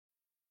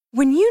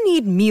When you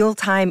need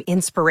mealtime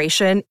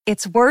inspiration,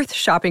 it's worth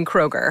shopping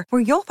Kroger,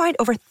 where you'll find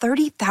over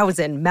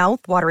 30,000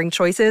 mouth-watering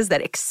choices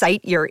that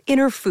excite your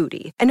inner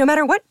foodie. And no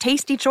matter what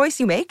tasty choice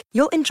you make,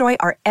 you'll enjoy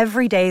our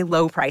everyday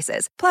low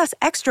prices, plus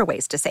extra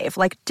ways to save,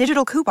 like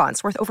digital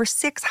coupons worth over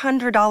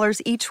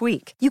 $600 each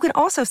week. You can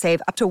also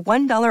save up to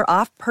 $1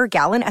 off per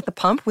gallon at the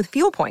pump with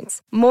fuel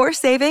points. More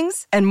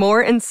savings and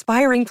more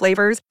inspiring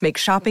flavors make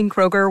shopping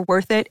Kroger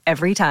worth it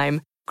every time.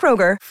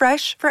 Kroger,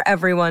 fresh for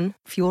everyone.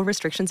 Fuel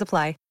restrictions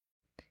apply.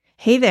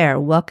 Hey there,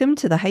 welcome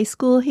to the High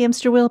School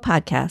Hamster Wheel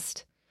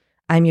podcast.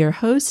 I'm your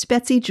host,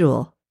 Betsy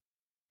Jewell.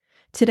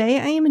 Today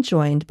I am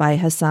joined by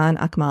Hassan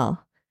Akmal,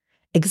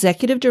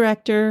 Executive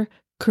Director,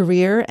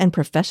 Career and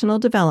Professional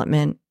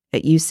Development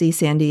at UC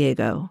San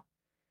Diego,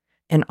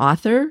 an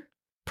author,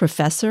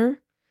 professor,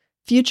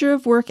 future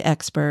of work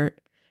expert,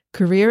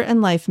 career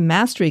and life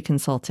mastery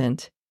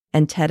consultant,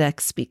 and TEDx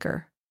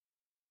speaker.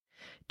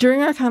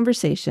 During our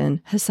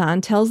conversation,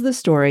 Hassan tells the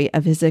story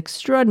of his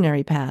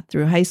extraordinary path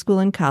through high school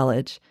and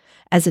college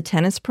as a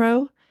tennis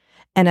pro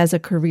and as a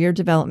career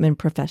development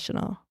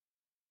professional.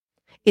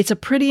 It's a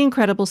pretty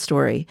incredible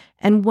story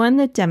and one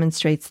that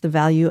demonstrates the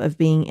value of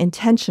being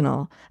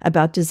intentional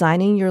about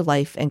designing your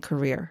life and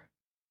career.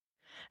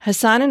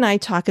 Hassan and I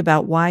talk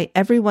about why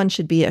everyone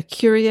should be a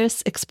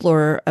curious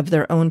explorer of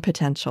their own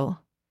potential.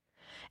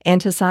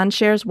 And Hassan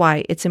shares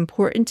why it's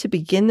important to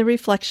begin the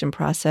reflection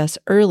process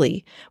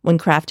early when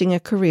crafting a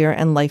career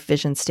and life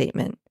vision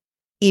statement,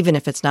 even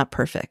if it's not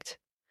perfect.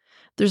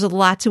 There's a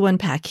lot to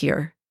unpack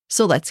here,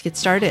 so let's get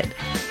started.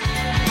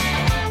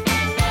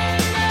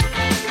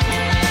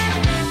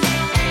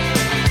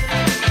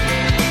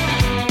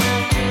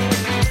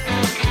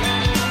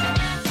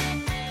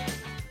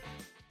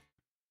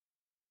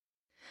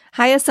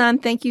 Hi, Hassan.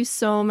 Thank you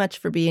so much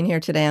for being here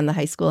today on the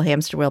High School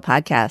Hamster Wheel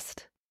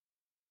podcast.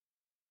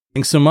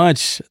 Thanks so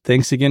much.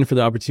 Thanks again for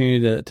the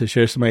opportunity to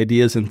share some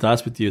ideas and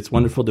thoughts with you. It's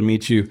wonderful to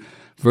meet you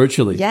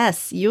virtually.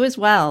 Yes, you as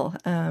well.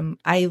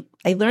 I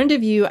learned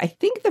of you, I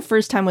think the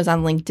first time was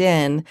on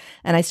LinkedIn,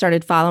 and I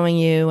started following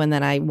you, and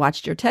then I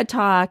watched your TED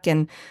Talk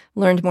and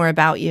learned more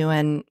about you.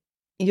 And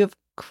you have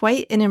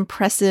quite an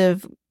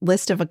impressive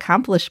list of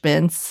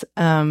accomplishments,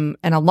 and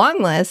a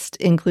long list,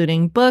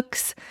 including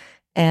books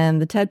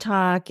and the TED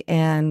Talk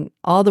and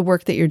all the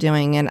work that you're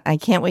doing. And I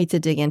can't wait to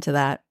dig into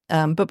that.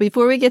 But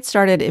before we get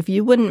started, if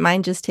you wouldn't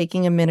mind just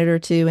taking a minute or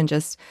two and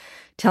just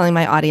telling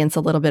my audience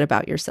a little bit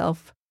about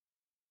yourself.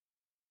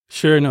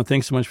 Sure. No,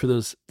 thanks so much for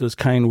those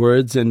kind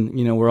words. And,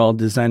 we're all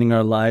designing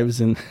our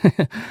lives, and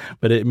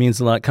but it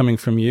means a lot coming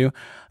from you.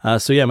 My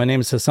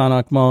name is Hassan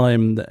Akmal.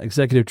 I'm the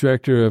Executive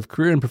Director of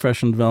Career and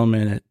Professional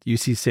Development at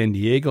UC San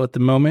Diego at the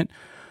moment.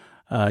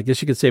 I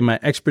guess you could say my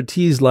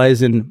expertise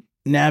lies in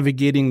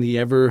navigating the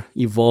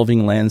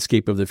ever-evolving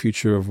landscape of the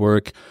future of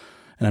work.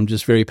 And I'm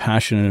just very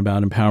passionate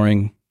about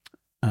empowering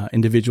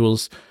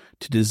individuals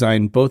to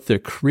design both their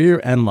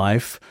career and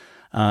life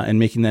and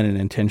making that an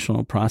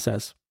intentional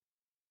process.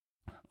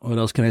 What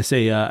else can I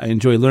say? I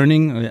enjoy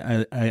learning.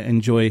 I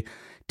enjoy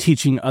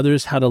teaching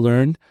others how to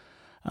learn,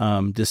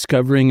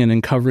 discovering and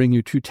uncovering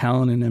your true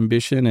talent and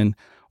ambition and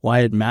why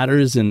it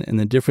matters and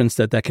the difference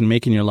that can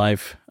make in your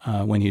life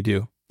when you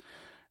do.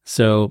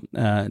 So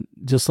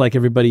just like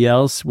everybody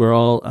else, we're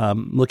all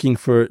looking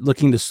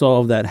to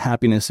solve that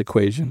happiness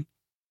equation.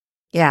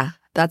 Yeah,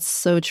 that's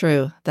so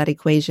true. That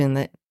equation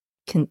that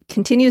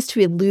continues to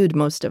elude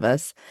most of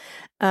us.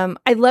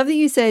 I love that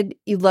you said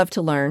you love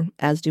to learn,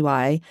 as do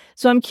I.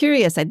 So I'm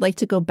curious. I'd like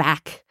to go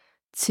back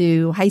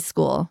to high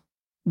school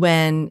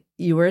when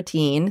you were a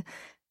teen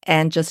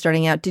and just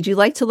starting out. Did you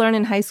like to learn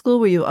in high school?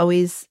 Were you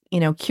always,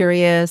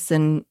 curious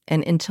and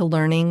into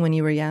learning when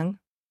you were young?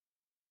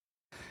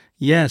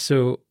 Yeah,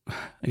 so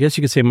I guess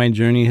you could say my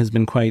journey has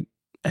been quite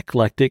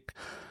eclectic.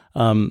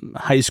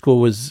 High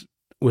school was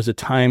a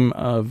time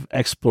of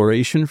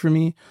exploration for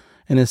me,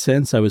 in a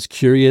sense. I was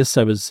curious.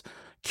 I was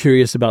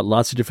curious about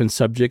lots of different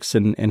subjects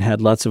and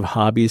had lots of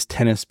hobbies,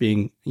 tennis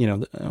being,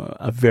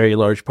 a very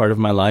large part of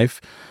my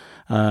life.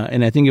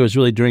 And I think it was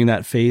really during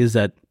that phase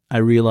that I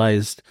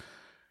realized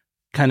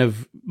kind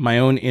of my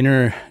own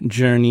inner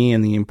journey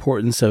and the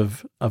importance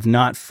of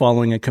not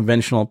following a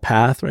conventional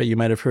path, right? You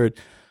might have heard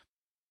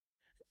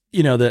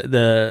the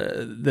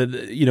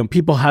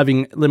people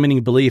having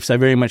limiting beliefs. I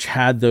very much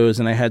had those,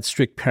 and I had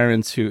strict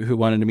parents who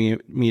wanted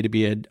me to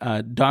be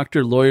a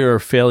doctor, lawyer, or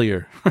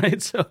failure,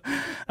 right? So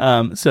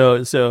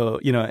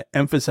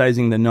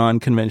emphasizing the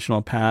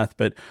non-conventional path,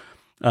 but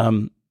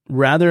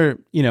rather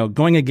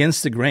going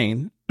against the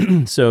grain.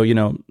 So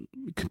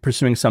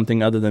pursuing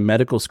something other than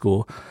medical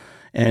school,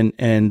 and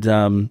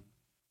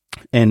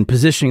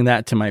positioning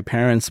that to my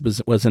parents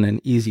wasn't an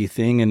easy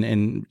thing,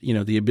 and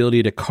the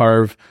ability to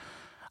carve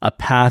a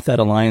path that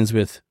aligns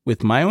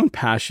with my own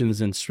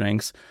passions and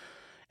strengths.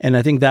 And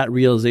I think that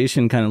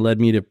realization kind of led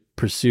me to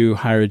pursue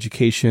higher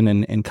education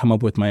and come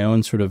up with my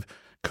own sort of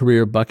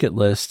career bucket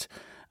list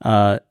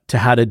to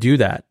how to do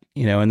that.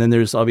 And then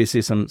there's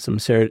obviously some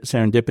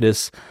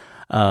serendipitous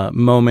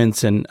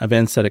moments and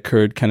events that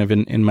occurred kind of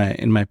in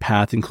my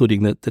path,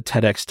 including the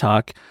TEDx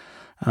talk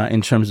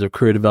in terms of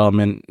career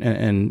development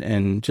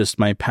and just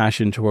my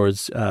passion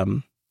towards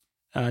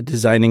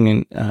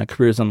designing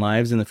careers and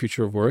lives in the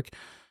future of work.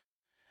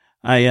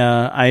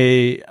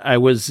 I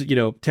was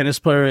tennis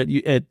player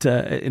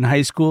in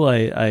high school.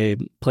 I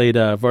played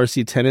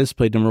varsity tennis,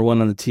 played number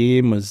one on the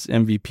team, was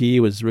MVP,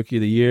 was rookie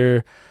of the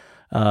year,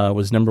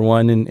 was number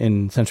one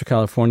in Central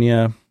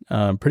California,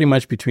 pretty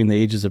much between the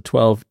ages of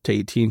 12 to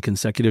 18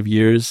 consecutive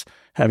years,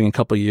 having a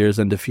couple of years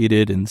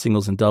undefeated in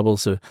singles and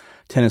doubles. So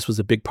tennis was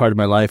a big part of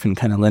my life and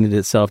kind of lended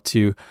itself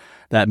to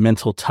that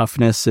mental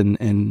toughness and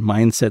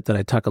mindset that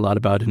I talk a lot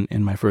about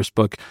in my first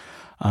book,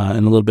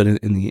 and a little bit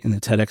in the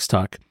TEDx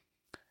talk.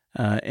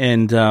 I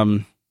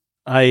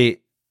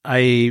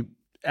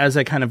as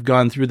I kind of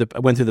went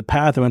through the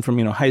path, I went from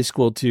high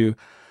school to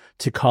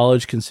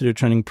college, considered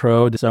turning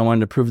pro. So I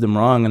wanted to prove them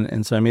wrong,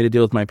 and so I made a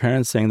deal with my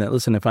parents saying that,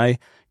 listen, if I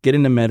get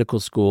into medical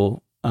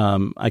school,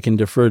 I can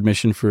defer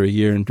admission for a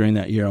year, and during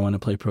that year I want to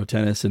play pro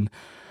tennis, and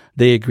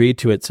they agreed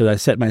to it. So I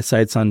set my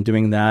sights on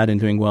doing that and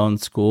doing well in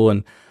school,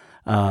 and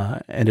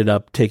ended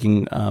up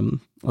taking a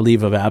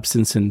leave of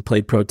absence and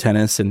played pro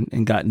tennis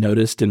and got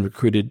noticed and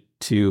recruited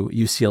to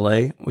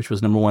UCLA, which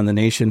was number one in the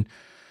nation.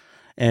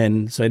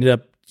 And so I ended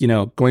up,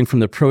 going from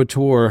the pro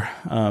tour,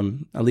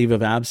 a leave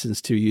of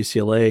absence to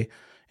UCLA,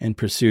 and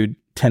pursued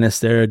tennis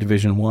there,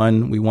 Division I.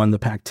 We won the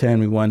Pac-10.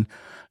 We won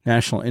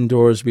national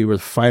indoors. We were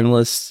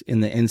finalists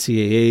in the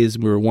NCAAs.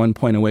 We were 1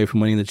 point away from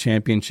winning the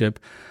championship.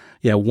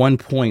 Yeah, 1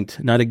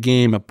 point, not a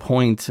game, a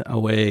point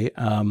away.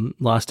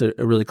 Lost a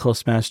really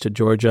close match to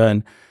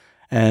Georgia,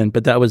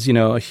 but that was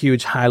a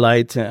huge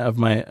highlight of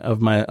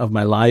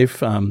my life.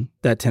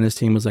 That tennis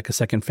team was like a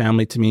second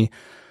family to me.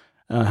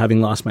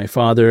 Having lost my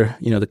father,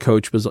 the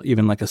coach was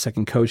even like a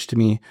second coach to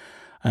me.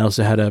 I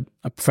also had a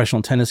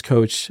professional tennis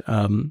coach,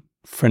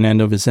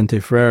 Fernando Vicente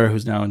Ferreira,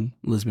 who's now in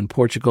Lisbon,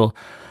 Portugal,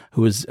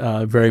 who was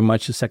very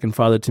much a second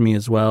father to me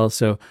as well.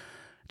 So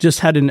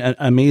just had an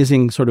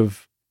amazing sort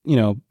of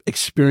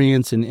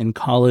experience in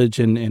college,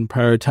 and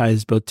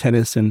prioritized both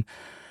tennis and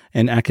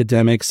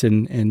academics,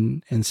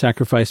 and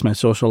sacrificed my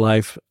social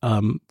life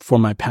for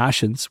my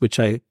passions, which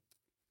I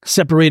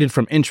separated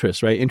from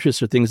interests, right?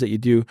 Interests are things that you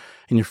do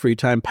in your free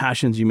time.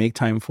 Passions you make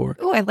time for.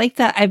 Oh, I like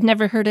that. I've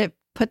never heard it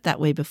put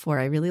that way before.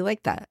 I really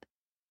like that.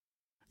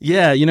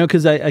 Yeah,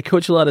 because I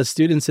coach a lot of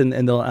students, and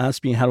they'll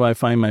ask me, how do I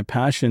find my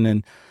passion?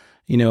 And,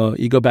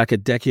 you go back a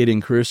decade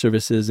in career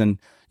services, and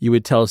you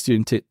would tell a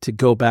student to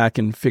go back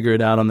and figure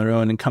it out on their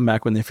own and come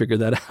back when they figure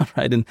that out,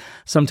 right? And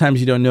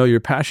sometimes you don't know you're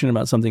passionate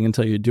about something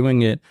until you're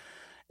doing it.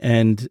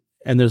 And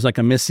there's like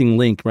a missing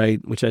link, right?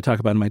 Which I talk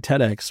about in my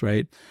TEDx,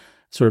 right?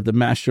 Sort of the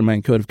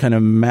mastermind code of kind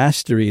of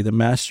mastering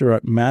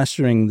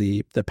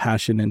the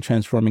passion and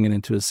transforming it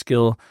into a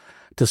skill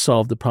to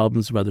solve the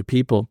problems of other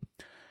people.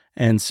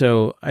 And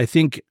so I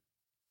think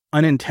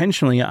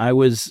unintentionally, I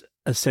was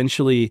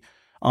essentially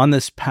on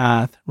this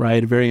path,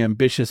 right? A very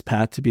ambitious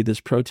path to be this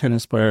pro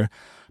tennis player,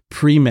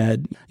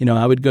 pre-med.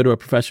 I would go to a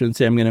professor and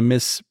say, I'm going to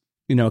miss,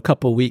 a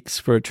couple of weeks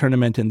for a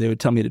tournament, and they would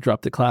tell me to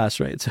drop the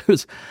class, right? So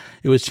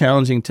it was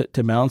challenging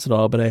to balance it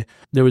all. But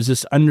there was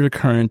this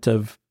undercurrent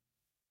of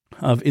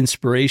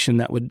inspiration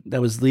that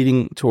was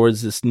leading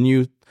towards this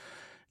new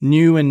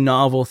and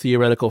novel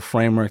theoretical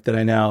framework that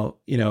I now,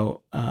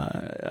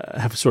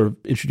 have sort of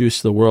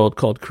introduced to the world,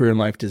 called career and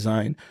life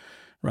design,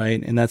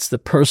 right? And that's the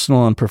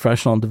personal and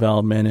professional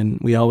development. And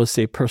we always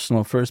say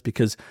personal first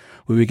because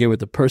we begin with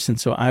the person.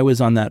 So I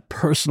was on that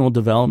personal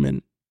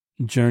development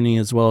journey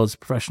as well as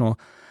professional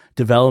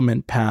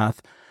development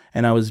path.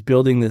 And I was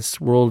building this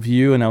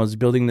worldview, and I was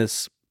building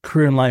this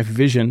career and life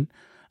vision,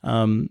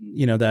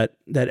 that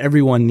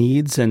everyone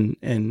needs. And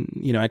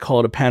I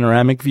call it a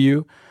panoramic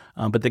view.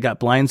 But they got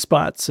blind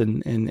spots,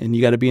 and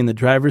you got to be in the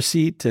driver's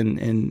seat,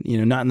 and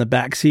not in the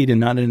back seat,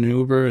 and not in an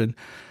Uber, and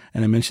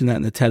I mentioned that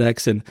in the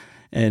TEDx,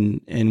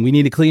 and we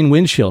need a clean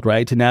windshield,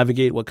 right, to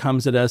navigate what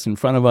comes at us, in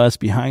front of us,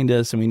 behind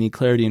us, and we need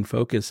clarity and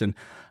focus. And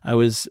I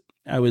was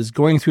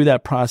going through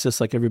that process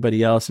like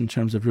everybody else, in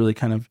terms of really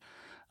kind of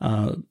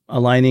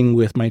aligning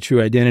with my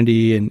true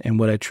identity and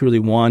what I truly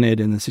wanted,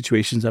 and the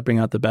situations that bring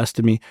out the best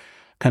of me,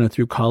 kind of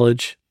through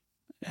college.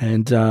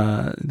 And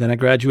then I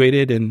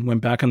graduated and went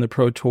back on the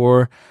pro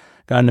tour,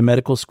 got into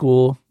medical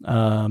school.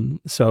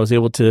 So I was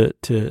able to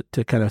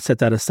kind of set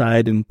that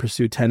aside and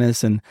pursue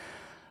tennis, and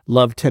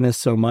loved tennis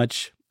so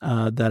much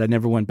that I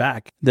never went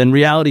back. Then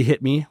reality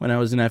hit me when I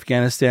was in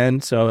Afghanistan.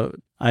 So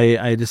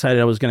I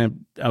decided I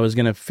was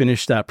gonna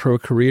finish that pro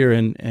career,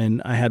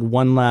 and I had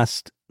one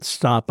last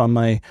stop on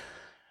my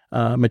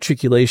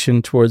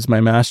matriculation towards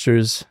my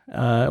master's,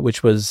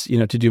 which was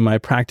to do my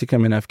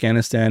practicum in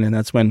Afghanistan, and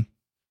that's when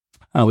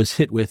I was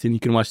hit with, and you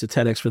can watch the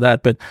TEDx for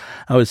that, but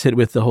I was hit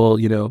with the whole,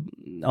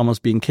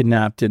 almost being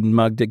kidnapped and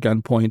mugged at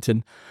gunpoint,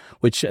 and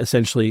which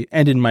essentially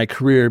ended my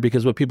career.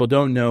 Because what people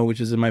don't know,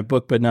 which is in my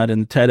book but not in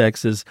the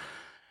TEDx, is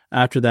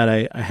after that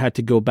I had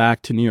to go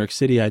back to New York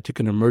City. I took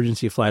an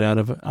emergency flight out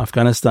of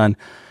Afghanistan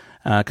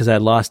because I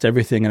had lost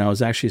everything, and I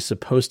was actually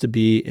supposed to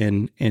be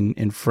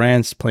in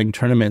France playing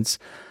tournaments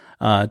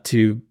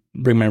to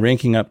bring my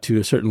ranking up to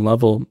a certain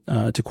level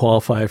to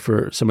qualify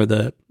for some of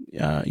the,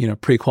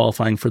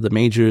 pre-qualifying for the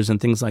majors and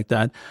things like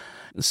that.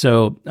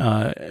 So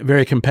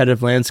very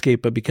competitive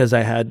landscape, but because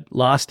I had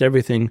lost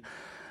everything,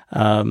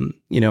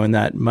 in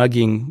that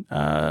mugging,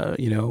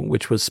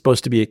 which was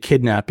supposed to be a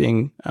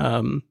kidnapping,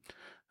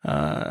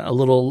 a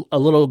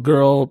little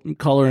girl,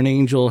 call her an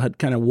angel, had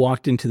kind of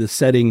walked into the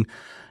setting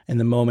in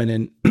the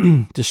moment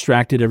and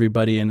distracted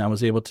everybody, and I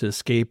was able to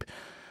escape.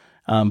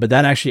 But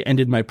that actually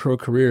ended my pro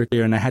career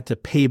there, and I had to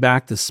pay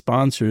back the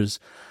sponsors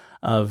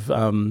of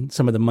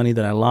some of the money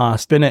that I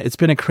lost. It's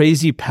been a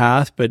crazy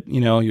path, but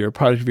you're a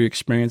product of your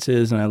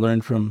experiences, and I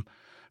learned from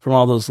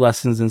all those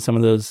lessons and some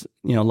of those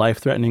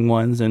life-threatening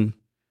ones, and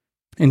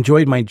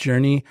enjoyed my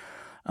journey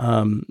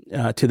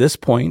to this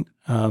point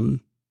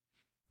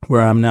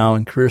where I'm now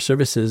in career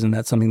services, and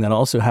that's something that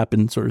also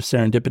happened sort of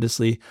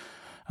serendipitously.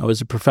 I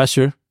was a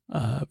professor,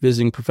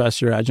 visiting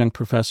professor, adjunct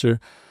professor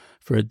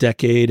for a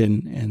decade,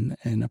 and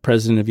a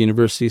president of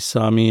university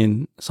saw me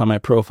and saw my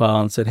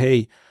profile and said,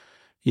 "Hey,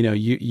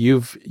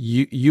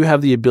 you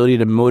have the ability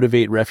to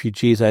motivate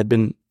refugees." I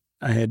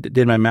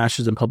did my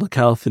master's in public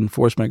health and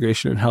forced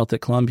migration and health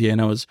at Columbia,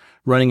 and I was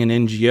running an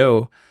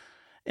NGO,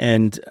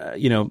 and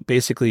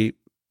basically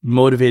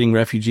motivating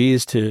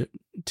refugees to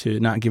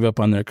not give up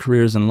on their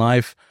careers in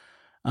life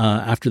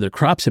after their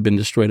crops had been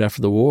destroyed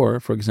after the war,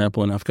 for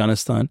example, in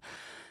Afghanistan.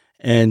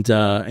 And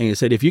he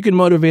said, if you can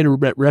motivate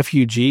a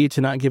refugee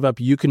to not give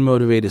up, you can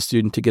motivate a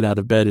student to get out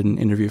of bed and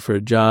interview for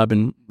a job.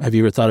 And have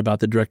you ever thought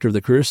about the director of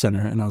the Career Center?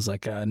 And I was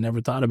like, I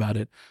never thought about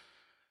it.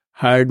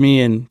 Hired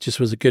me and just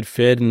was a good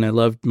fit. And I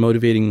loved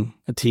motivating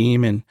a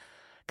team and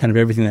kind of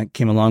everything that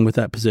came along with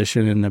that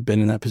position. And I've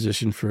been in that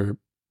position for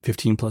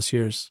 15 plus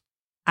years.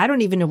 I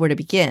don't even know where to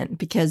begin,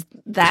 because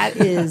that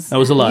is, that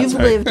was a lot. You've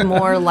lived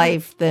more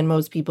life than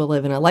most people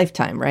live in a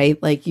lifetime,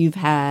 right? Like, you've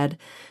had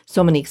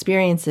so many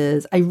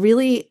experiences. I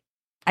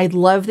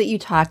love that you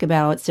talk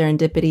about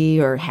serendipity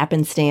or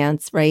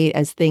happenstance, right?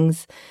 As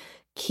things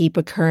keep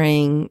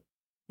occurring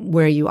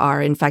where you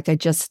are. In fact, I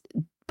just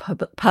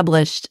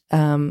published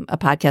a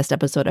podcast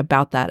episode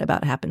about that,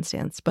 about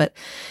happenstance. But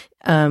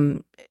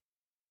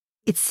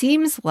it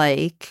seems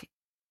like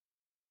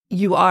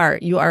you are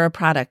a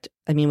product.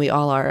 I mean, we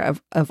all are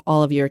of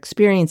all of your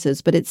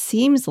experiences, but it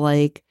seems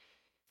like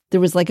there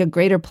was like a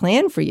greater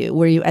plan for you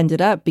where you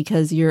ended up,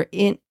 because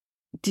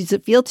does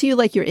it feel to you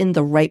like you're in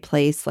the right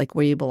place, like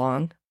where you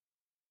belong?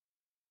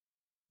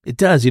 It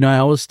does. I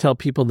always tell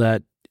people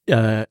that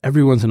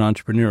everyone's an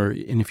entrepreneur,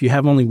 and if you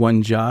have only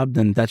one job,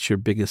 then that's your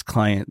biggest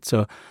client.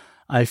 So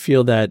I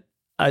feel that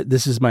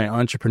this is my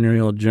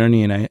entrepreneurial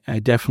journey, and I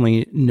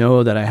definitely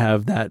know that I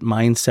have that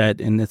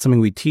mindset, and it's something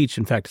we teach.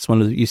 In fact, it's one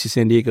of the UC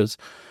San Diego's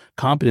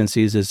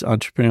competencies is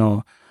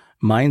entrepreneurial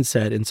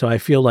mindset. And so I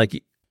feel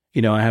like,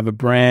 I have a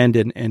brand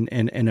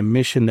and a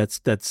mission that's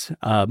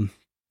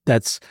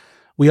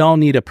we all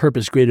need a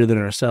purpose greater than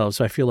ourselves.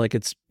 So I feel like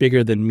it's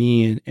bigger than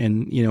me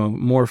and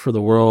more for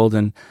the world.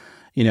 And,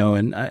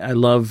 and I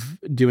love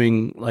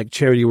doing like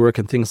charity work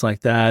and things like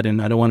that. And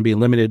I don't want to be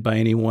limited by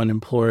any one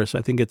employer. So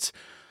I think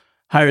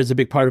hire is a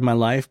big part of my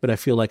life, but I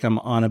feel like I'm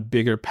on a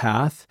bigger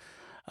path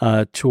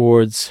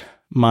towards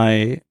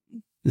my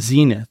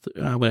zenith.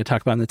 What I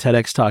talk about in the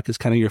TEDx talk is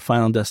kind of your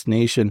final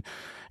destination.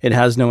 It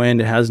has no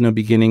end, it has no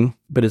beginning,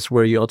 but it's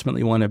where you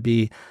ultimately want to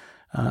be.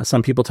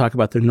 Some people talk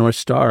about their North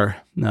Star,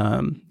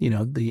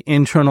 the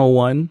internal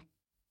one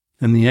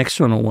and the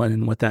external one,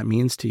 and what that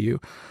means to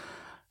you.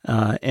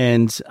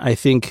 And I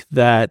think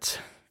that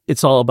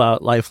it's all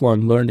about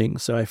lifelong learning.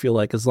 So I feel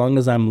like as long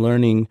as I'm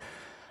learning,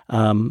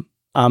 I'm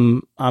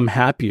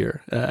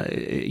happier.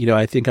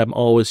 I think I'm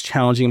always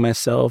challenging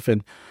myself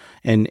and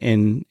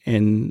reinventing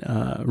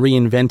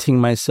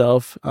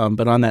myself,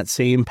 but on that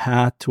same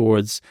path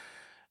towards,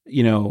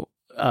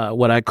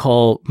 what I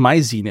call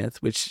my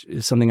zenith, which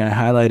is something I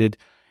highlighted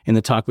in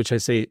the talk, which I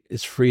say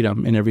is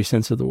freedom in every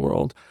sense of the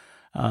world.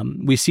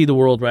 We see the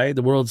world, right?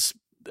 The world's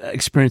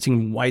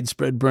experiencing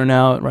widespread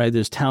burnout, right?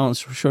 There's talent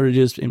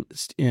shortages.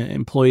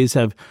 Employees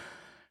have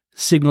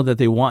signaled that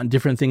they want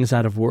different things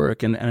out of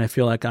work. And I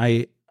feel like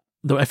I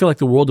feel like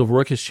the world of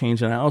work has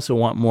changed, and I also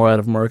want more out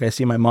of work. I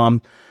see my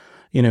mom,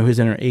 who's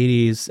in her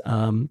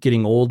 80s,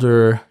 getting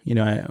older.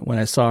 When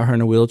I saw her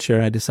in a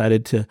wheelchair, I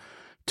decided to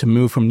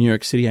move from New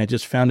York City. I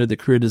just founded the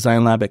Career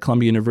Design Lab at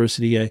Columbia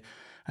University. I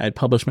had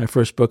published my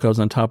first book. I was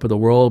on top of the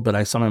world, but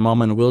I saw my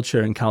mom in a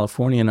wheelchair in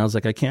California, and I was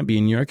like, I can't be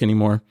in New York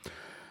anymore.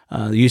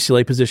 The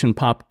UCLA position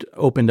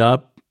opened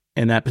up,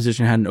 and that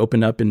position hadn't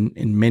opened up in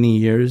many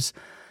years.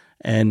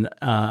 And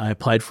I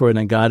applied for it, and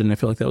I got it, and I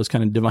feel like that was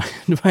kind of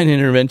divine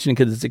intervention,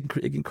 because it's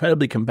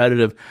incredibly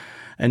competitive.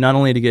 And not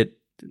only to get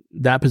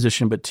that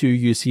position, but 2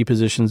 UC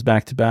positions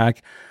back to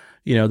back,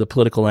 the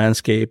political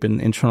landscape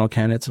and internal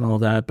candidates and all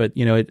that. But,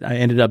 I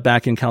ended up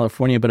back in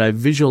California, but I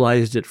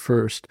visualized it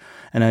first.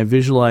 And I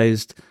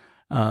visualized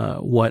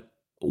what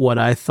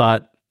I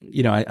thought,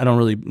 I don't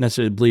really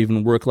necessarily believe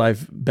in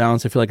work-life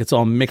balance. I feel like it's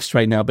all mixed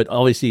right now, but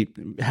obviously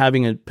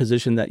having a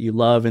position that you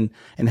love and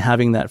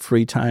having that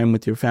free time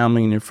with your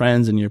family and your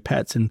friends and your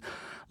pets and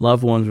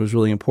loved ones was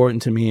really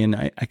important to me. And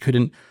I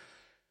couldn't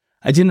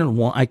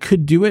I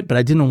could do it, but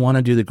I didn't want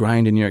to do the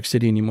grind in New York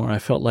City anymore. I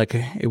felt like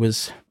it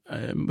was,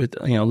 with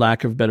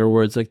lack of better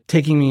words, like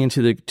taking me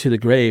to the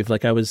grave.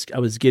 Like I was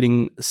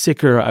getting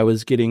sicker. I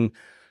was getting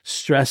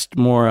stressed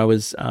more. I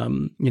was,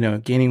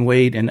 gaining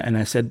weight. And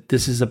I said,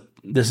 this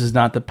is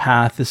not the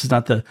path. This is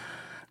not the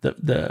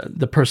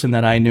person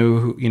that I knew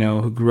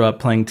who grew up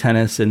playing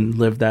tennis and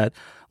lived that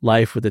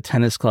life with a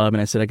tennis club.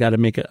 And I said, I got to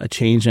make a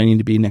change. I need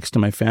to be next to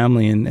my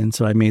family. And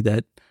so I made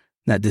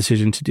that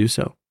decision to do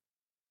so.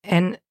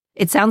 And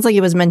it sounds like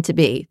it was meant to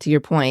be, to your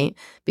point,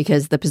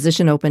 because the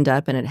position opened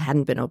up and it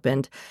hadn't been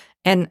opened.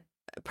 And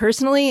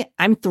personally,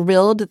 I'm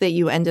thrilled that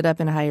you ended up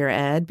in higher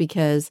ed,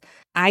 because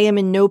I am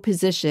in no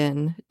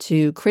position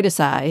to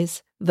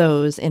criticize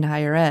those in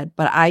higher ed.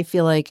 But I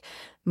feel like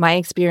my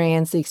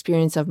experience, the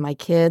experience of my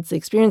kids, the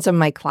experience of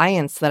my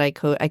clients that I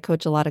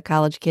coach a lot of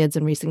college kids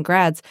and recent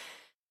grads.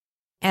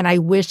 And I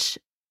wish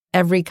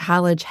every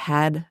college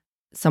had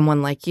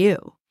someone like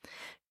you,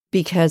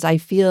 because I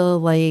feel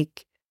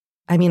like,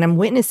 I'm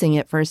witnessing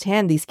it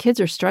firsthand. These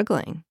kids are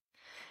struggling,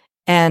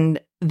 and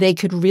they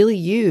could really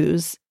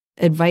use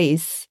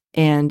advice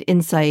and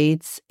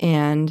insights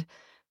and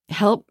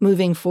help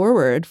moving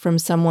forward from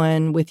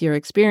someone with your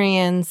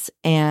experience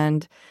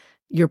and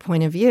your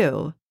point of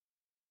view.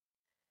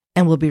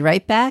 And we'll be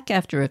right back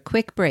after a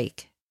quick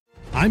break.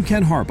 I'm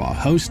Ken Harbaugh,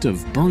 host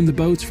of Burn the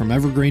Boats from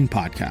Evergreen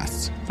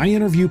Podcasts. I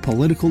interview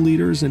political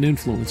leaders and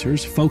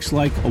influencers, folks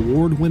like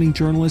award-winning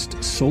journalist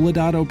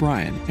Soledad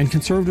O'Brien and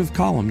conservative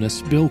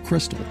columnist Bill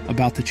Kristol,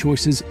 about the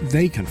choices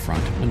they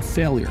confront when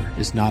failure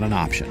is not an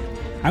option.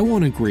 I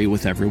won't agree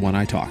with everyone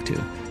I talk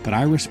to, but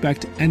I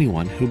respect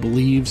anyone who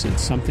believes in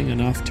something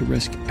enough to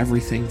risk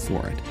everything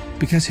for it.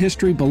 Because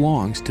history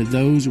belongs to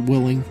those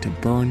willing to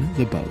burn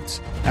the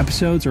boats.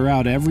 Episodes are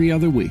out every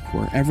other week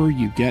wherever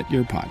you get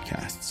your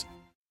podcasts.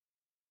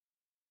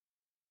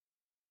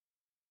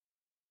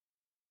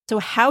 So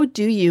how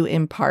do you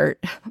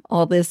impart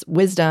all this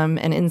wisdom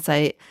and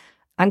insight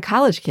on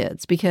college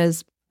kids?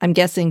 Because I'm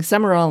guessing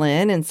some are all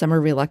in and some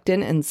are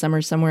reluctant and some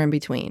are somewhere in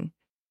between.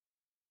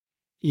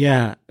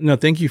 Yeah, no,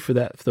 thank you for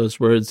those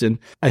words. And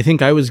I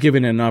think I was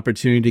given an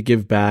opportunity to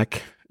give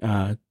back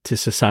to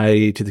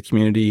society, to the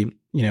community,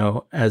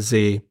 as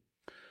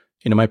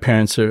my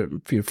parents are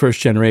first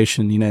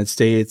generation in the United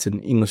States,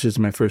 and English is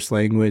my first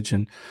language.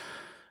 And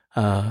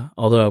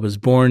although I was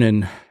born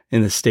in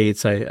the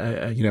States,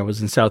 I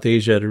was in South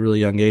Asia at a really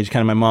young age.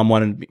 Kind of my mom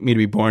wanted me to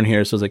be born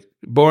here. So I was like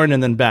born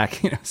and then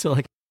back, so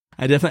like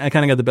I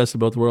kind of got the best of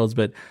both worlds,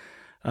 but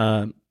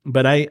I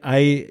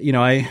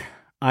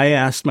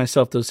asked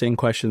myself those same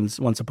questions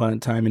once upon a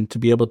time, and to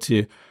be able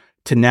to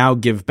now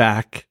give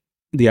back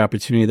the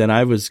opportunity that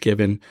I was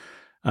given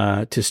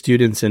to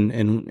students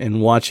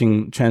and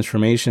watching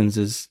transformations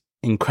is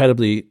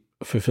incredibly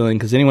fulfilling,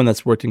 because anyone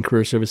that's worked in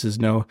career services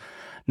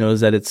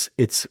knows that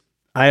it's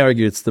I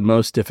argue it's the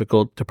most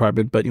difficult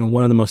department, but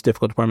one of the most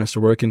difficult departments to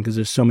work in, because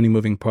there's so many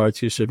moving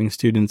parts. You're serving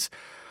students,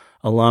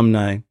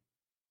 alumni,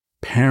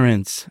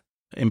 parents,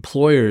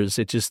 employers.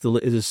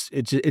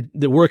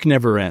 The work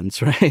never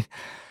ends, right?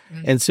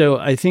 Mm-hmm. And so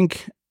I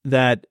think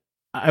that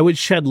I would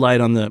shed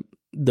light on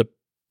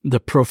the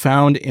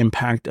profound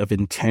impact of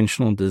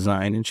intentional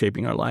design in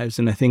shaping our lives.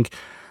 And I think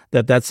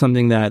that that's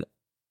something that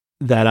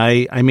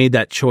I made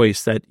that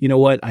choice that,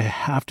 I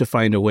have to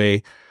find a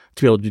way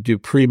to be able to do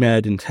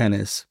pre-med and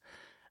tennis,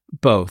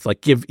 both,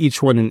 like give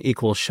each one an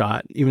equal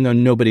shot, even though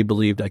nobody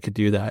believed I could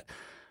do that.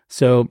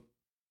 So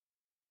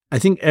I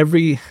think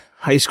every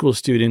high school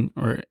student,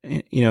 or,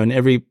 and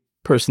every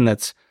person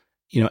that's,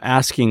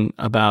 asking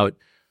about,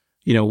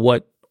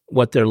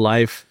 what their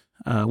life,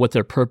 what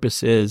their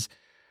purpose is,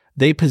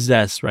 they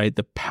possess, right,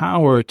 the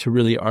power to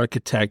really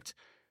architect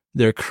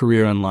their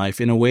career in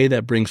life in a way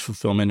that brings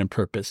fulfillment and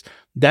purpose.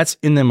 That's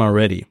in them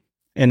already.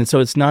 And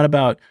so it's not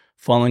about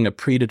following a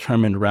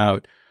predetermined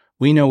route.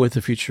 We know with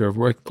the future of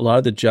work, a lot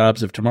of the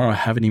jobs of tomorrow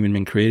haven't even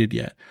been created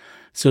yet.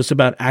 So it's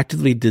about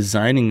actively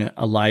designing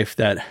a life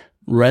that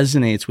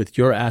resonates with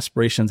your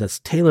aspirations, that's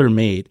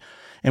tailor-made.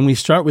 And we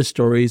start with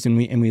stories, and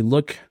we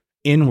look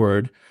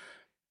inward,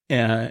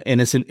 and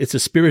it's a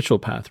spiritual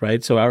path,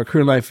 right? So our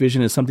career life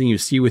vision is something you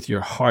see with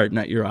your heart,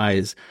 not your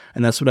eyes.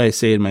 And that's what I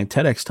say in my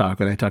TEDx talk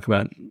when I talk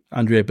about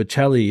Andrea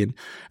Bocelli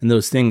and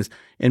those things.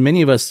 And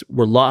many of us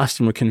were lost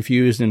and we're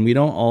confused, and we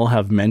don't all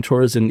have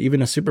mentors, and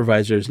even a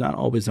supervisor is not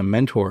always a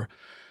mentor.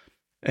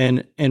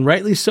 And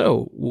rightly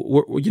so.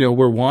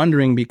 We're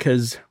wandering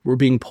because we're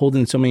being pulled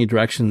in so many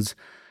directions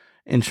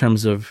in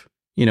terms of,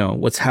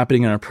 what's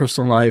happening in our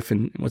personal life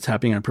and what's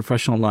happening in our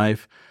professional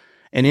life.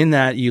 And in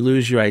that, you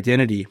lose your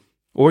identity,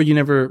 or you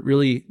never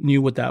really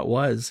knew what that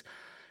was.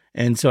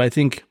 And so I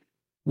think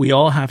we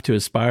all have to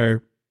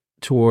aspire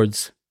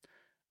towards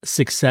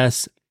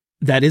success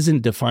that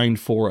isn't defined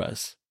for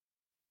us.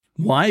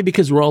 Why?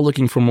 Because we're all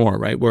looking for more,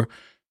 right?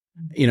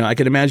 I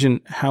can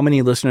imagine how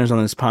many listeners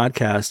on this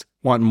podcast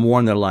want more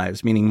in their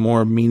lives, meaning,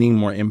 more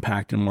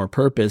impact, and more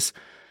purpose.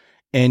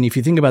 And if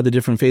you think about the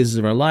different phases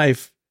of our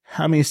life,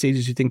 how many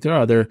stages do you think there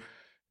are?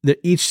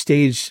 Each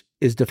stage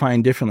is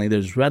defined differently.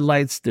 There's red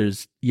lights,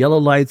 there's yellow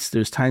lights,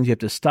 there's times you have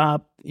to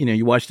stop.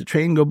 You watch the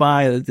train go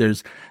by,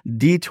 there's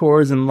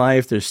detours in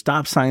life, there's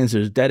stop signs,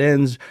 there's dead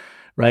ends,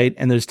 right?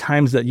 And there's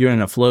times that you're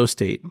in a flow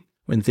state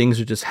when things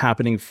are just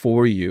happening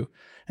for you.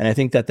 And I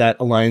think that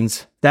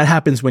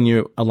happens when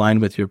you're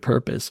aligned with your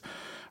purpose,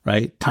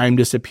 right? Time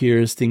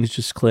disappears, things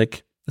just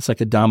click. It's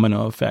like a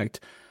domino effect.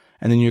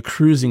 And then you're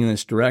cruising in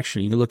this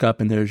direction. You look up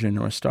and there's your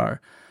North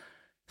Star.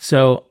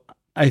 So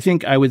I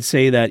think I would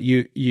say that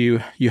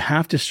you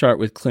have to start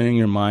with clearing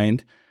your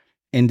mind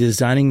and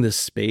designing the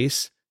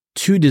space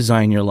to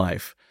design your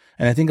life.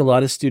 And I think a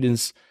lot of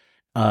students,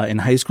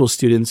 and high school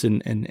students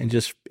and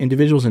just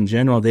individuals in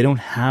general, they don't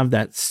have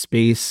that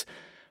space,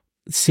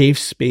 safe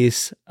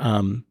space,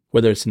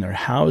 whether it's in their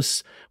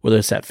house, whether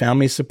it's that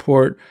family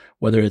support,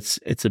 whether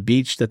it's a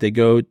beach that they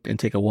go and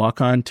take a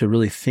walk on, to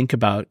really think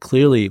about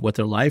clearly what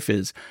their life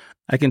is.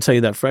 I can tell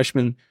you that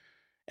freshmen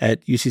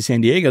at UC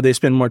San Diego, they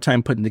spend more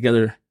time putting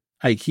together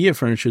IKEA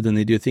furniture than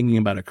they do thinking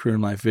about a career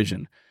and life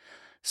vision.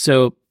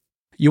 So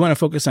you want to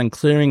focus on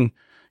clearing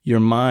your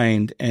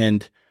mind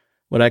and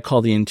what I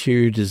call the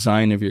interior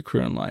design of your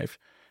career and life.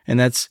 And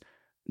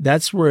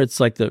that's where it's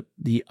like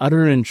the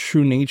utter and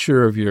true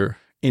nature of your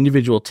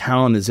individual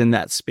talent is in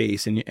that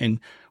space. And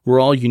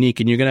we're all unique,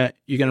 and you're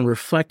gonna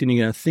reflect and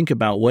you're gonna think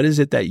about what is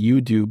it that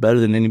you do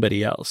better than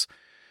anybody else.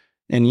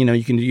 And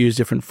you can use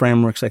different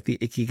frameworks like the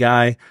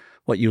Ikigai,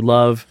 what you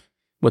love,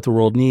 what the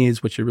world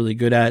needs, what you're really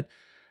good at,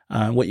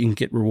 what you can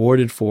get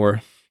rewarded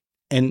for.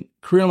 And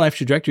career and life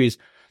trajectories,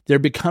 they're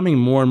becoming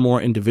more and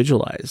more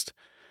individualized.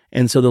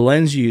 And so the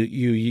lens you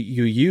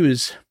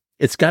use,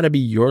 it's got to be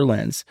your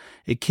lens.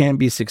 It can't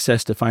be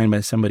success defined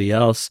by somebody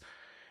else.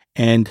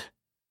 And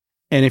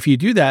if you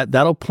do that,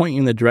 that'll point you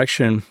in the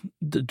direction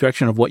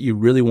of what you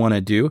really want to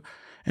do,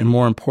 and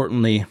more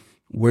importantly,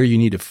 where you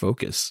need to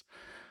focus.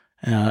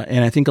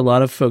 And I think a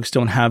lot of folks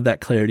don't have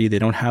that clarity. They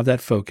don't have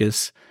that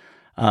focus.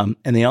 And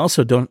they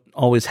also don't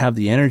always have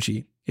the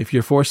energy. If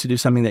you're forced to do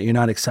something that you're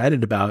not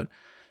excited about,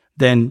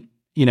 then,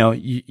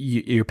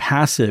 you're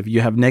passive,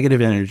 you have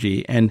negative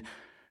energy, and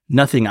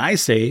nothing I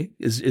say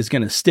is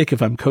going to stick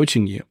if I'm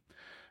coaching you,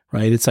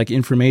 right? It's like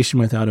information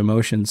without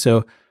emotion.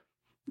 So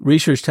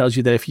research tells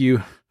you that if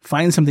you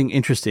find something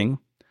interesting,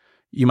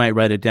 you might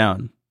write it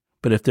down.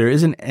 But if there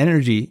isn't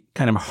energy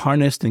kind of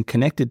harnessed and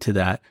connected to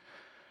that,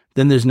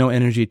 then there's no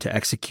energy to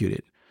execute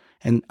it.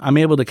 And I'm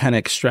able to kind of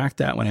extract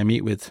that when I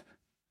meet with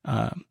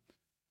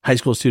high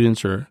school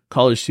students or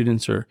college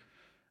students or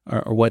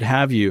what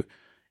have you.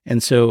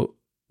 And so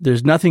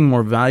there's nothing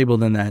more valuable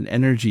than that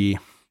energy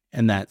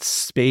and that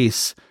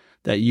space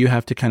that you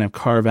have to kind of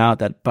carve out,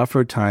 that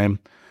buffer time.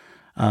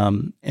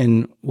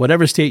 And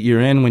whatever state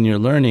you're in when you're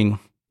learning,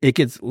 it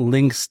gets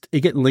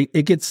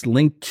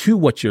linked to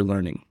what you're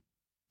learning,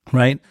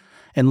 right?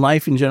 And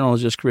life in general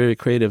is just very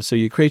creative. So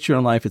you create your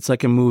own life. It's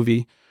like a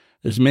movie.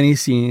 There's many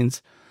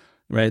scenes,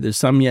 right? There's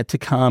some yet to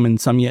come and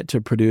some yet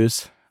to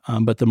produce.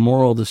 But the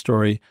moral of the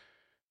story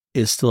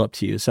is still up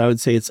to you. So I would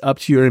say it's up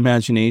to your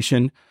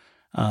imagination.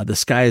 The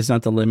sky is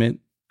not the limit.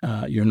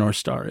 Your North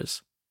Star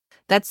is.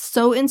 That's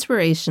so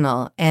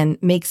inspirational and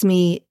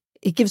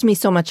it gives me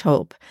so much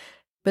hope.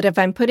 But if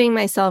I'm putting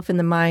myself in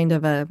the mind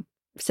of a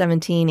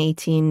 17,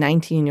 18,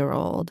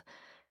 19-year-old,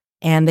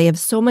 and they have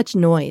so much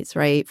noise,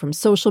 right? From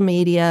social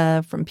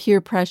media, from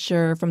peer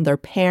pressure, from their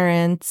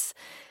parents.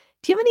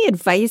 Do you have any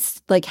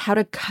advice, like how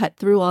to cut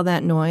through all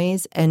that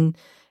noise and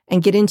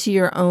get into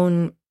your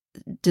own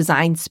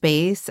design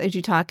space, as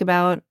you talk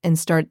about, and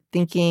start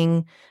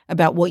thinking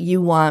about what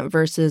you want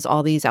versus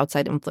all these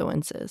outside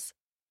influences?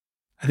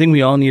 I think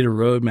we all need a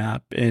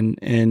roadmap,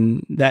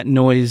 and that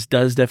noise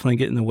does definitely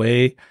get in the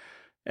way.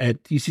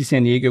 At UC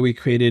San Diego, we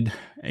created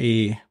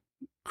a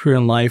career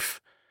and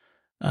life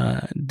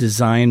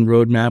design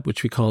roadmap,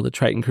 which we call the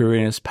Triton Career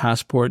Readiness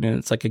Passport. And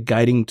it's like a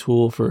guiding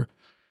tool for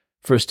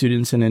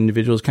students and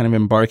individuals kind of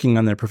embarking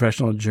on their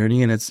professional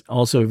journey. And it's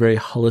also a very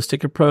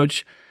holistic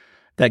approach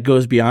that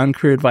goes beyond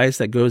career advice,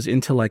 that goes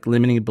into like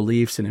limiting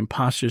beliefs and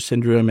imposter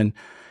syndrome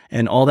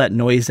and all that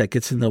noise that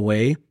gets in the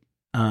way.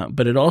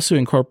 But it also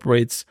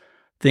incorporates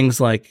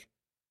things like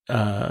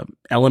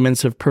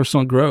elements of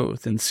personal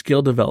growth and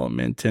skill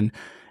development and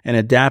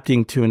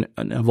adapting to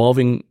an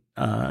evolving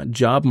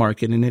job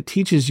market. And it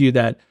teaches you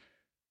that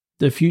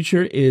the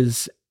future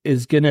is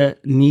going to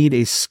need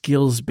a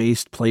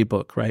skills-based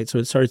playbook, right?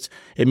 So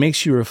it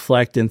makes you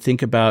reflect and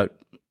think about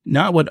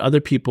not what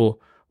other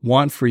people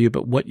want for you,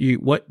 but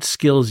what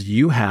skills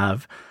you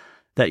have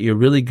that you're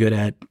really good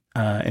at.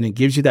 And it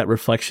gives you that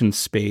reflection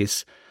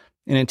space,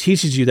 and it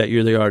teaches you that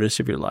you're the artist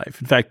of your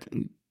life. In fact,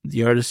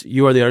 you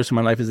are the artist of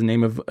my life is the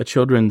name of a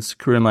children's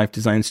career and life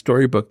design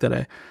storybook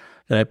that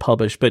I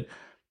published. But,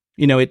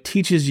 it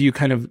teaches you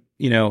kind of,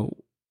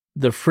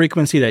 the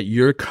frequency that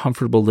you're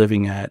comfortable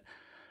living at,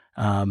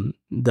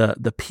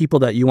 the people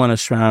that you want to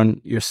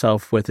surround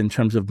yourself with in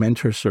terms of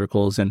mentor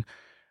circles. And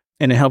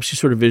it helps you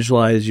sort of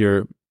visualize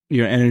your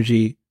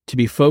energy to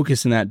be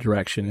focused in that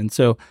direction. And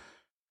so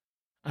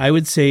I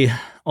would say,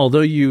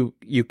 although you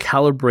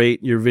calibrate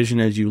your vision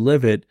as you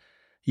live it,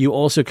 you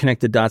also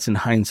connect the dots in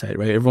hindsight,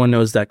 right? Everyone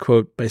knows that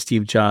quote by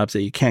Steve Jobs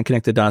that you can't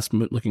connect the dots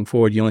looking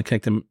forward. You only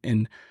connect them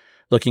in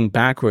looking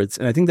backwards.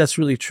 And I think that's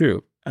really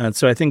true.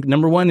 So I think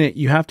number one,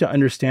 you have to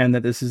understand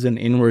that this is an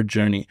inward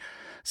journey.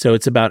 So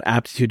it's about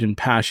aptitude and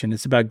passion.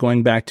 It's about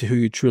going back to who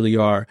you truly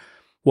are,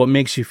 what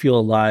makes you feel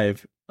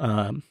alive,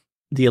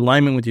 the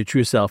alignment with your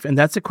true self. And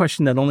that's a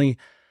question that only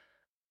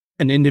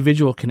an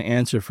individual can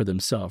answer for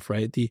themselves,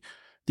 right?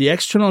 The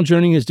external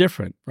journey is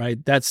different,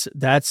 right? That's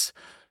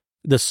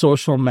the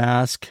social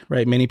mask,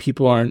 right? Many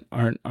people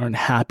aren't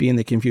happy, and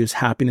they confuse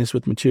happiness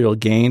with material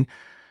gain.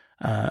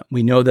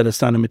 We know that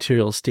it's not a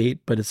material state,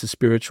 but it's a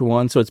spiritual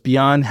one. So it's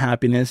beyond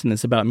happiness, and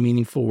it's about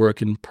meaningful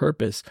work and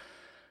purpose.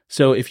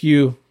 So if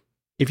you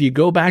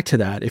go back to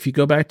that, if you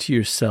go back to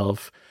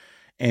yourself,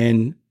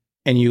 and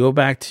you go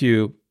back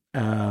to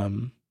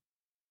the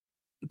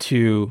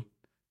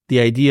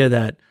idea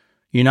that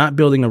you're not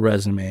building a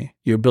resume,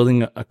 you're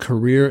building a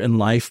career and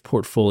life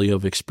portfolio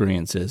of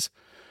experiences,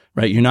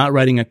 right? You're not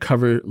writing a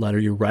cover letter,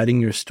 you're writing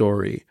your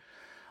story.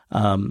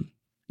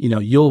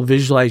 You'll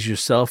visualize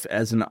yourself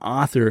as an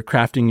author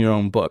crafting your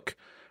own book,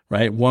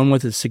 right? One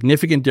with a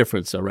significant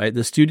difference, though, right?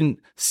 The student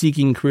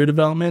seeking career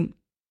development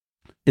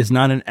is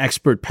not an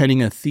expert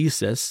penning a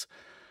thesis,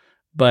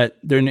 but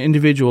they're an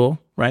individual,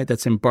 right,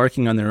 that's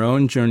embarking on their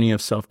own journey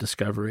of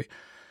self-discovery.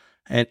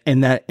 And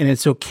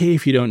it's okay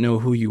if you don't know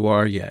who you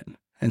are yet.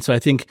 And so I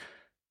think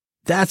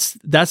that's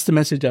the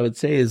message I would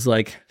say is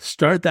like,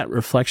 start that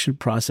reflection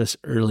process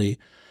early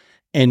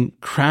and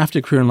craft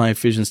a career and life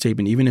vision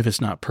statement, even if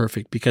it's not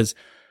perfect, because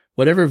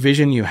whatever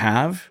vision you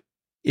have,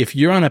 if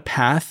you're on a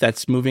path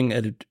that's moving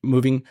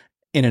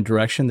in a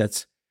direction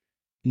that's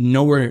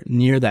nowhere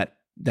near that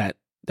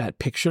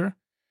picture,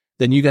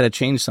 then you got to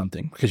change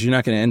something, because you're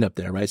not going to end up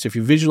there, right? So if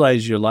you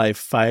visualize your life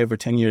 5 or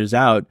 10 years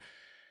out,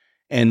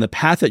 and the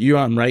path that you're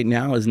on right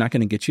now is not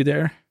going to get you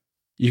there,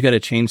 you got to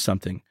change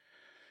something.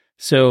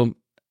 So,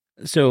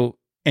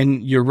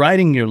 and you're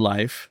writing your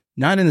life,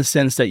 not in the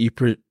sense that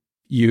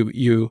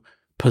you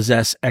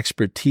possess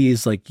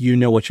expertise, like you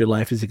know what your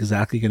life is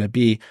exactly going to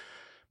be,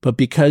 but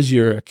because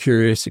you're a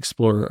curious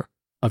explorer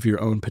of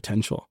your own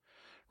potential,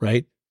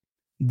 right?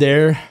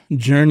 Their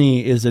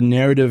journey is a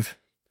narrative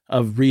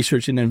of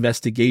research and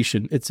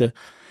investigation. It's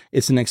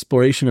an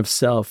exploration of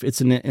self.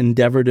 It's an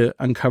endeavor to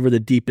uncover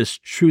the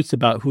deepest truths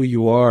about who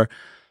you are,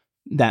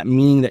 that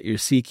meaning that you're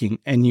seeking,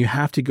 and you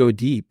have to go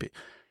deep.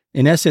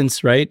 In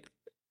essence, right,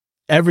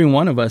 every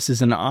one of us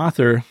is an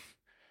author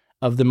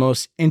of the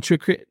most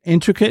intricate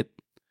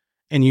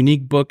and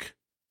unique book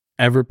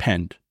ever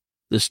penned,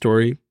 the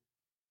story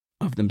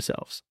of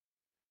themselves,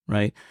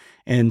 right?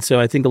 And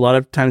so I think a lot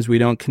of times we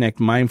don't connect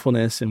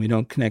mindfulness and we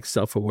don't connect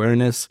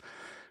self-awareness,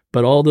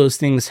 but all those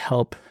things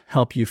help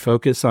you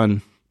focus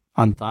on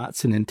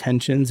thoughts and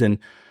intentions and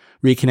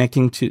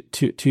reconnecting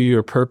to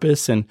your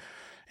purpose. And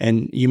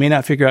you may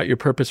not figure out your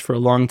purpose for a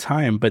long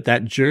time, but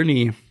that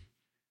journey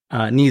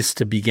needs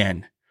to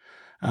begin.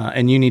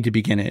 And you need to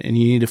begin it. And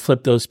you need to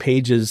flip those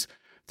pages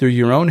through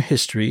your own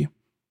history,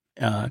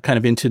 kind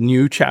of into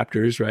new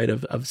chapters, right,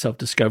 of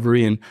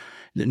self-discovery. And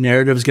the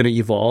narrative is going to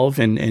evolve,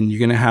 and you're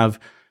going to have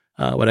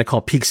what I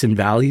call peaks and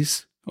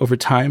valleys over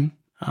time,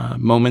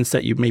 moments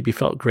that you maybe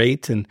felt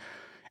great, and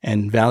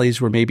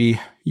valleys where maybe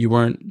you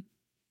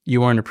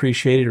weren't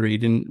appreciated, or you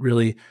didn't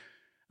really,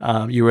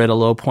 you were at a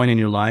low point in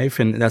your life,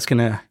 and that's going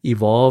to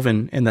evolve,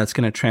 and that's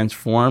going to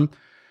transform.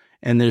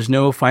 And there's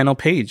no final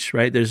page,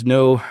 right? There's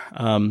no,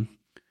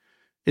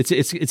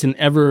 it's an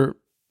ever,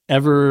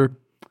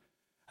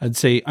 I'd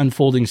say,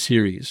 unfolding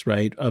series,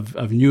 right,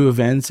 of new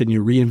events, and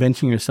you're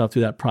reinventing yourself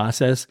through that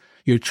process.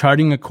 You're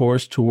charting a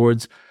course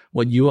towards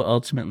what you will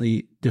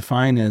ultimately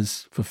define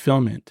as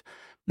fulfillment.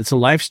 It's a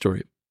life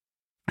story.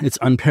 It's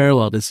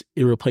unparalleled. It's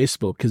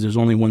irreplaceable, because there's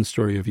only one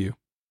story of you.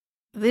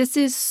 This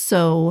is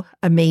so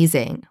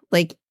amazing.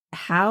 Like,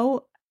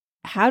 how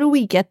do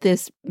we get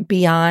this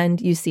beyond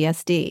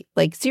UCSD?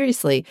 Like,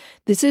 seriously,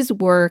 this is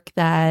work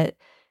that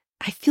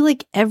I feel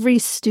like every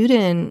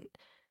student,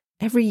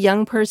 every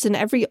young person,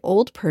 every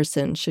old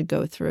person should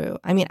go through.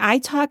 I mean, I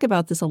talk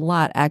about this a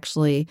lot,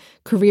 actually,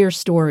 career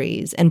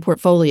stories and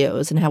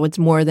portfolios, and how it's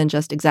more than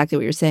just exactly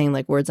what you're saying,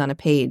 like words on a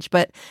page.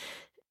 But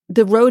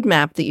the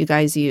roadmap that you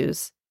guys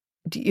use,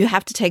 you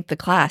have to take the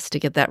class to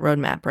get that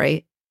roadmap,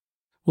 right?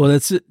 Well,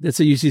 that's a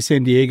UC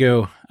San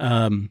Diego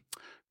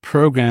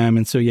program,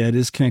 and so yeah, it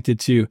is connected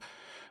to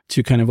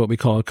kind of what we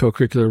call a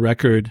co-curricular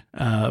record.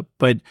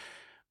 But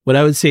what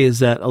I would say is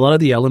that a lot of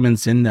the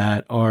elements in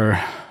that are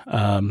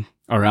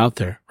out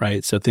there,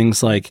 right? So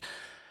things like,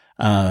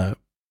 for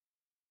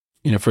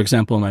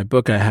example, in my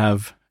book, I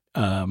have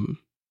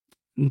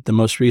the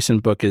most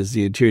recent book is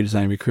the Interior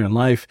Design of Your Career and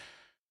Life,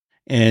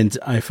 and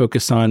I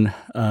focus on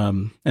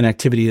an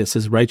activity that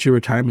says write your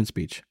retirement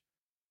speech.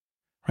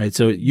 Right.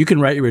 So you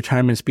can write your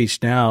retirement speech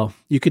now.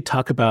 You could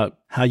talk about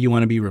how you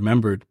want to be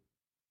remembered.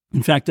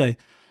 In fact,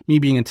 me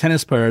being a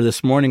tennis player,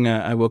 this morning,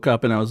 I woke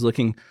up and I was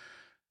looking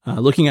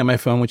at my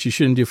phone, which you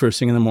shouldn't do first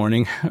thing in the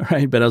morning,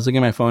 right? But I was looking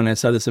at my phone and I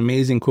saw this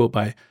amazing quote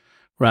by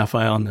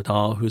Rafael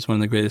Nadal, who's one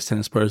of the greatest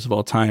tennis players of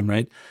all time,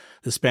 right?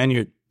 The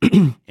Spaniard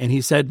And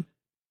he said,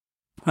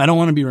 I don't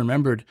want to be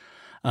remembered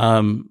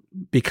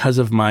because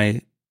of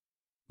my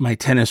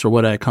tennis or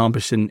what I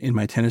accomplished in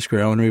my tennis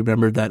career. I want to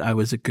remember that I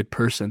was a good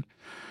person.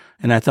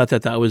 And I thought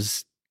that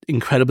was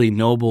incredibly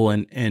noble.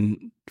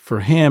 And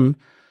for him,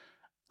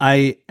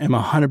 I am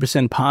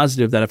 100%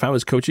 positive that if I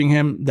was coaching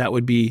him, that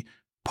would be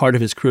part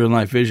of his career and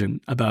life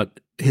vision about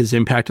his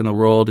impact on the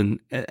world and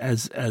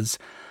as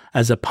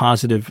a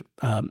positive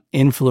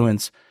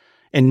influence.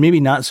 And maybe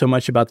not so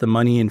much about the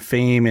money and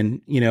fame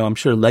and, I'm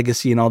sure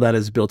legacy and all that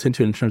is built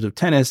into it in terms of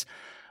tennis,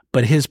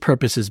 but his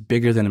purpose is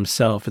bigger than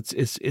himself.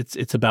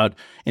 It's about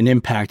an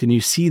impact. And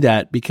you see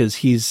that because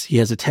he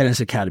has a tennis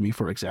academy,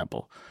 for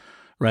example,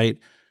 right?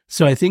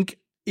 So I think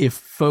if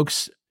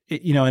folks,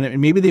 and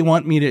maybe they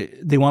want me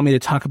to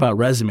talk about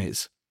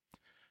resumes,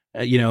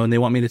 and they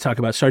want me to talk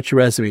about start your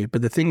resume.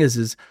 But the thing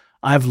is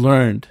I've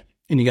learned,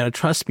 and you got to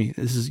trust me.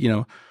 This is,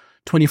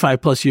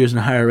 25 plus years in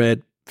higher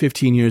ed,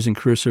 15 years in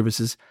career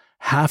services,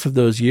 half of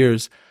those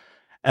years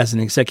as an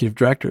executive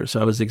director. So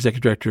I was the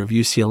executive director of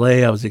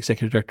UCLA. I was the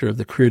executive director of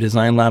the Career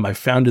Design Lab. I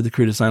founded the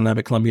Career Design Lab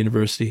at Columbia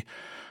University.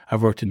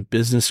 I've worked in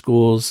business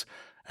schools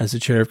as the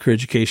chair of career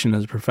education,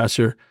 as a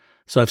professor.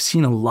 So I've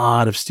seen a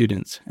lot of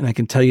students. And I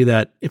can tell you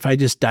that if I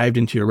just dived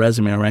into your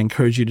resume, or I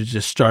encourage you to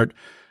just start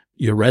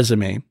your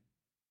resume,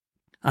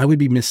 I would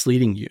be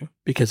misleading you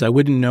because I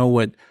wouldn't know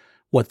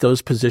what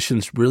those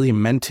positions really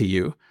meant to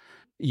you.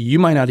 You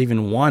might not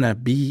even want to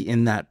be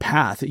in that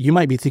path. You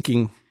might be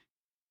thinking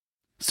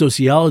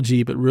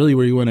sociology, but really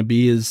where you want to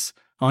be is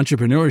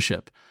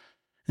entrepreneurship.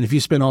 And if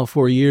you spend all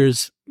 4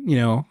 years,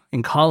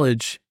 in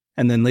college,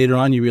 and then later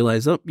on you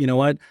realize, oh, you know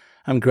what?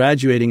 I'm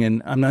graduating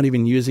and I'm not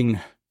even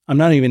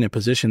in a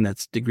position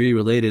that's degree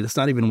related. It's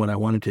not even what I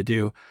wanted to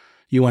do.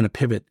 You want to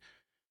pivot.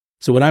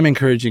 So what I'm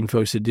encouraging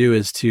folks to do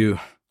is to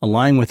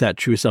align with that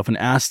true self and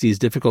ask these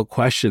difficult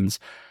questions,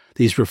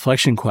 these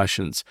reflection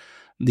questions,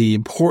 the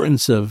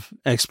importance of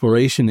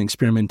exploration,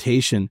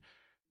 experimentation.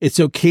 It's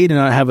okay to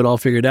not have it all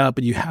figured out,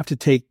 but you have to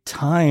take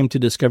time to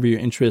discover your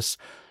interests,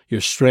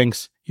 your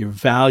strengths, your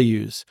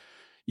values.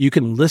 You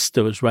can list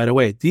those right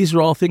away. These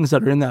are all things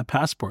that are in that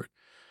passport,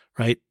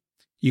 right?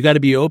 You got to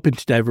be open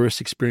to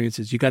diverse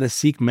experiences. You got to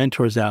seek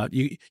mentors out.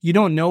 You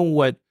don't know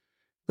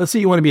let's say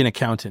you want to be an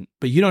accountant,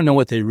 but you don't know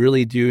what they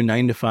really do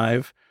 9 to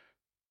 5,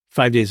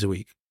 5 days a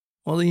week.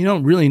 Well, you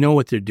don't really know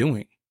what they're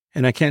doing.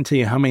 And I can't tell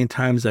you how many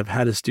times I've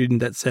had a student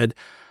that said,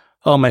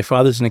 oh, my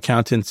father's an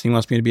accountant, so he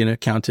wants me to be an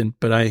accountant,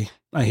 but I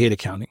hate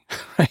accounting,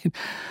 right?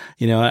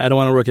 I don't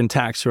want to work in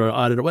tax or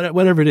audit or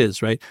whatever it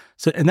is, right?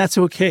 So, and that's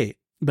okay.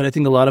 But I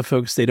think a lot of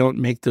folks, they don't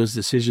make those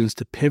decisions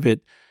to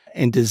pivot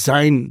and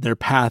design their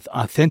path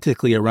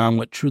authentically around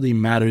what truly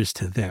matters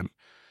to them.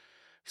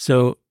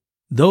 So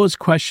those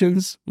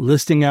questions,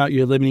 listing out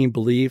your limiting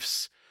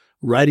beliefs,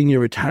 writing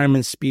your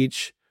retirement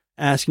speech,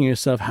 asking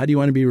yourself, how do you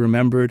want to be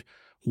remembered?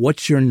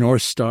 What's your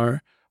North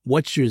Star?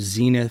 What's your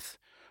zenith?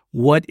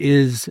 What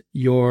is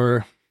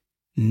your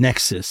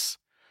nexus?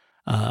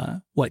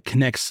 What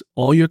connects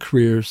all your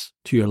careers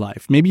to your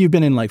life? Maybe you've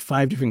been in like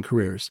 5 different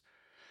careers.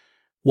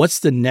 What's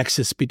the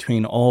nexus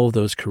between all of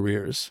those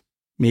careers?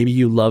 Maybe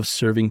you love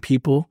serving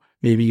people.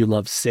 Maybe you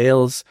love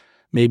sales.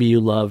 Maybe you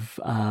love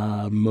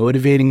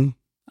motivating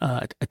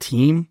a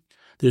team.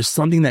 There's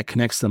something that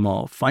connects them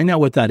all. Find out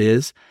what that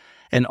is,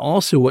 and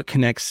also what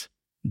connects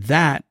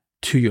that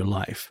to your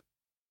life.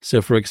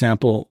 So, for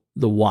example,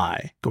 the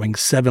why, going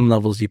 7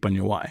 levels deep on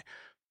your why.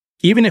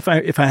 Even if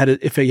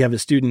you have a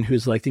student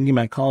who's like thinking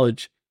about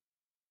college,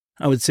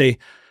 I would say,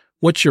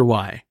 "What's your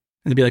why?"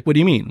 And they'd be like, "What do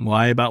you mean?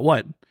 Why about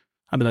what?"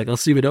 I'd be like,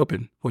 "Let's leave it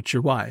open. What's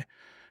your why?"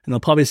 And they'll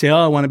probably say, "Oh,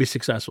 I want to be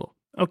successful."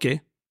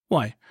 Okay,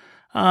 why?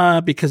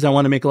 Because I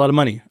want to make a lot of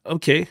money.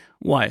 Okay,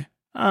 why?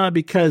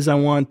 Because I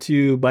want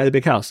to buy the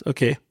big house.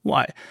 Okay,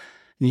 why?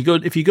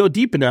 And if you go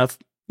deep enough,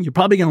 you're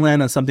probably going to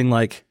land on something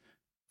like,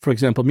 for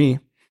example, me.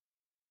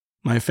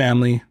 My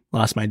family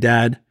lost my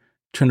dad,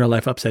 turned our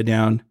life upside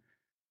down,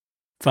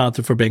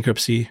 filed for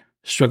bankruptcy,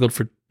 struggled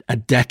for a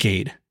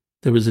decade.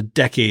 There was a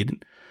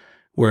decade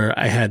where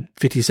I had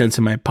 50 cents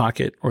in my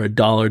pocket or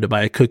 $1 to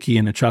buy a cookie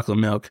and a chocolate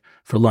milk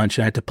for lunch.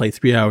 And I had to play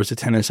 3 hours of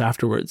tennis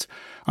afterwards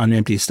on an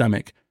empty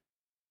stomach.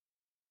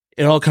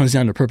 It all comes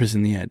down to purpose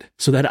in the end,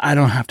 so that I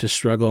don't have to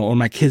struggle or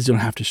my kids don't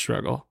have to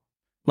struggle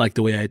like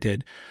the way I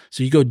did.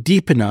 So you go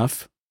deep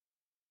enough,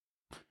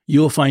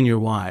 you'll find your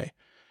why.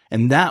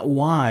 And that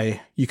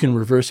why you can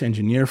reverse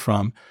engineer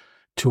from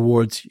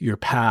towards your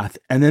path.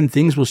 And then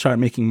things will start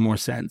making more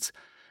sense.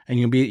 And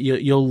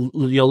you'll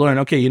learn,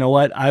 okay, you know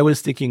what? I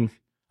was thinking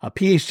a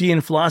PhD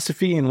in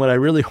philosophy, and what I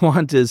really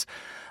want is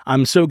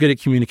I'm so good at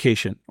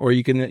communication. Or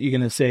you're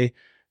gonna say,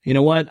 you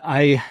know what?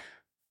 I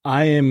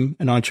am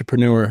an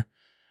entrepreneur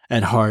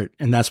at heart,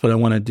 and that's what I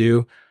want to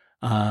do.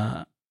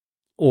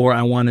 Or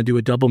I want to do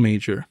a double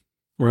major,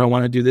 or I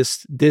want to do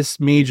this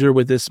major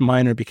with this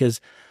minor, because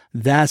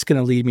that's going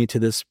to lead me to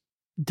this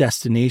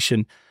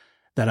destination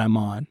that I'm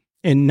on.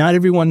 And not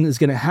everyone is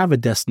going to have a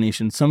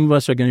destination. Some of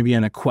us are going to be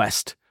on a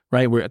quest,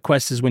 right? Where a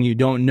quest is when you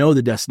don't know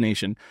the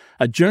destination.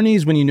 A journey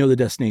is when you know the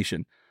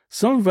destination.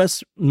 Some of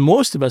us,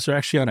 most of us are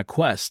actually on a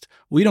quest.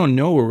 We don't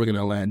know where we're going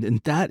to land, and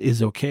that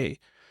is okay.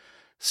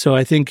 So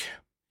I think,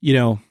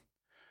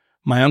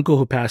 my uncle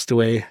who passed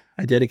away,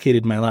 I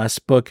dedicated my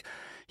last book.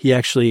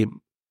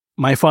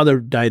 My father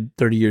died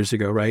 30 years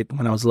ago, right?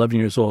 When I was 11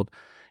 years old,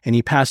 and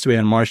he passed away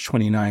on March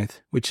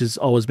 29th, which has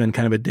always been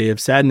kind of a day of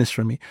sadness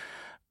for me.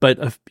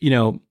 But,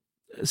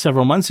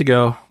 several months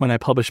ago when I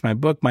published my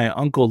book, my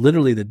uncle,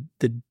 literally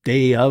the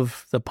day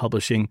of the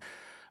publishing,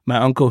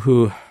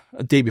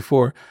 a day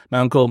before, my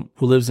uncle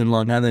who lives in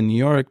Long Island, New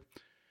York,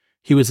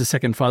 he was the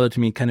second father to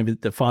me, kind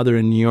of the father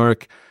in New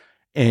York,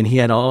 and he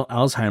had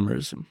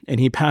Alzheimer's, and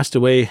he passed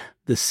away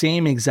the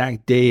same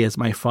exact day as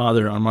my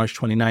father on March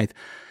 29th,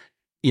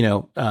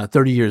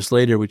 30 years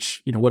later,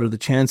 which, what are the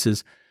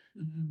chances?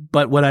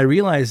 But what I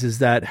realized is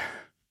that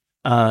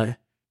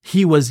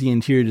he was the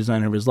interior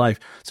designer of his life.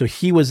 So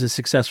he was a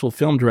successful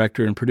film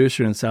director and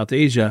producer in South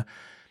Asia.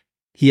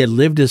 He had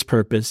lived his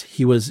purpose.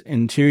 He was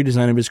interior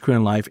designer of his career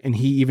in life, and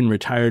he even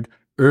retired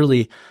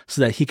early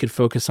so that he could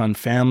focus on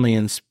family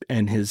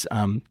and his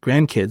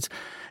grandkids.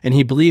 And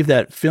he believed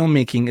that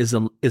filmmaking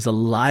is a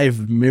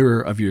live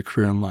mirror of your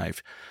career in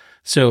life.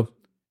 So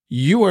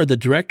you are the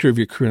director of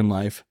your career in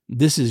life.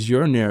 This is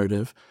your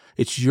narrative.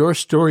 It's your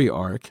story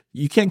arc.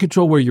 You can't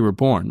control where you were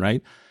born,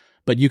 right?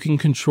 But you can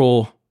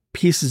control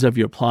pieces of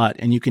your plot,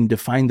 and you can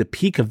define the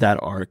peak of that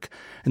arc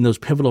and those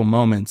pivotal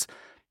moments,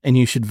 and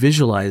you should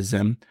visualize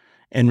them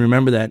and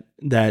remember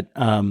that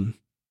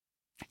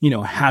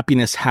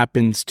happiness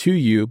happens to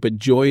you, but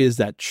joy is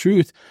that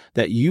truth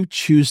that you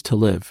choose to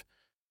live,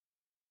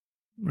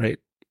 right?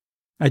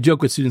 I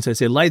joke with students, I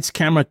say, lights,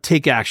 camera,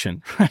 take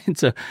action, right?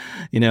 So,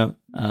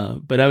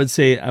 but I would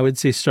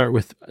say start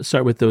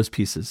with those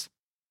pieces.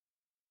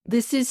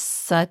 This is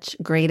such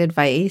great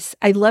advice.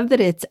 I love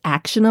that it's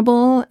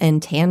actionable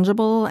and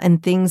tangible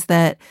and things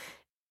that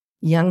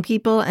young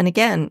people, and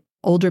again,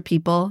 older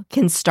people,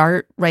 can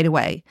start right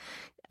away.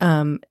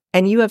 And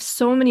you have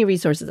so many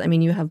resources. I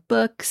mean, you have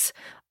books,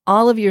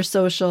 all of your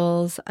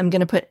socials. I'm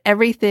going to put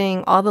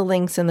everything, all the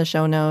links in the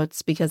show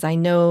notes, because I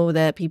know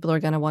that people are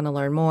going to want to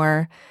learn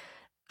more.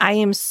 I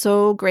am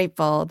so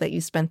grateful that you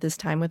spent this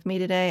time with me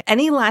today.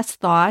 Any last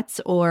thoughts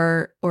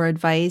or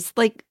advice?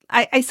 Like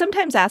I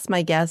sometimes ask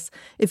my guests,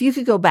 if you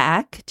could go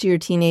back to your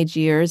teenage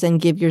years and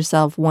give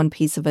yourself one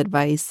piece of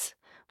advice,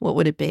 what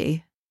would it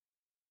be?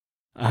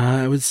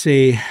 I would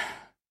say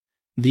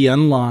the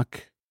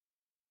unlock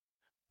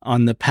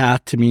on the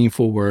path to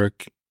meaningful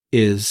work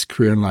is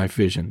career and life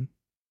vision.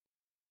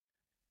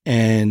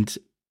 And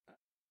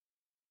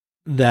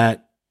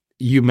that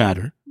you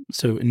matter.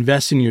 So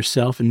invest in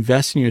yourself,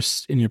 invest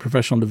in your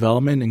professional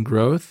development and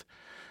growth.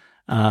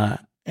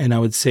 And I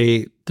would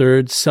say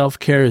third,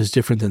 self-care is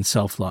different than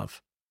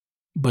self-love,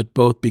 but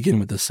both begin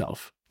with the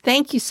self.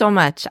 Thank you so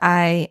much.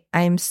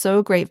 I'm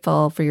so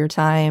grateful for your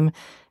time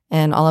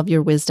and all of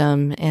your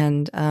wisdom,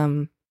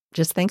 and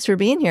just thanks for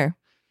being here.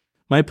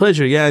 My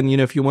pleasure. Yeah. And,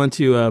 if you want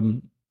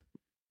to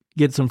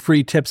get some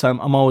free tips,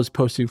 I'm always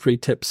posting free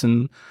tips,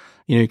 and,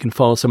 you can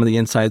follow some of the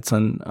insights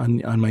on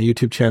my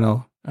YouTube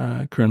channel,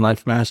 Career and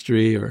Life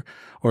Mastery,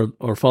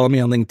 or follow me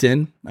on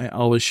LinkedIn. I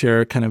always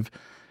share kind of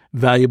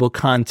valuable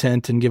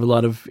content and give a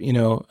lot of,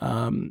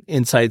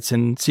 insights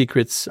and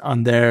secrets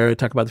on there. I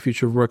talk about the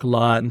future of work a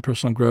lot and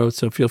personal growth.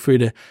 So feel free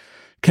to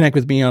connect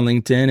with me on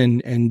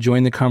LinkedIn and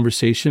join the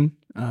conversation.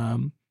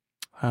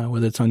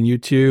 Whether it's on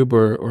YouTube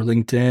or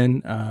LinkedIn.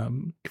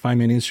 You can find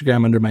me on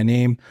Instagram under my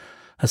name,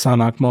 Hassan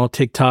Akmal,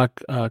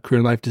 TikTok, Career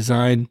and Life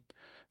Design,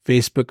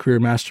 Facebook, Career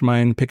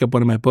Mastermind. Pick up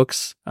one of my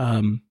books.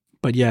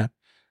 But yeah,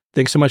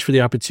 thanks so much for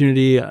the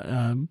opportunity.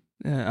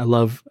 I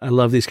love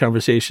these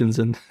conversations,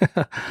 and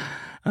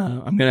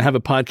I'm going to have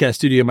a podcast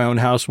studio in my own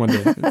house one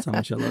day. That's how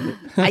much I love it.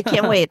 I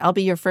can't wait. I'll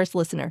be your first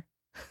listener.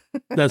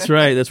 That's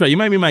right. You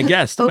might be my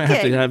guest. Okay. I might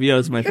have to have you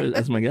as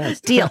my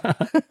guest. Deal.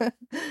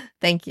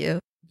 Thank you.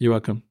 You're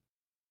welcome.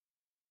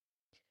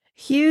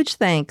 Huge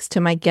thanks to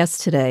my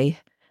guest today,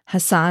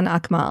 Hassan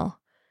Akmal.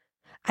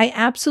 I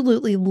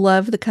absolutely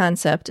love the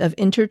concept of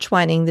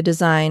intertwining the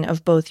design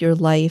of both your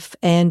life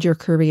and your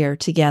career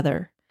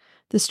together.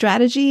 The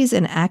strategies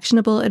and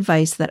actionable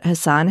advice that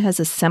Hassan has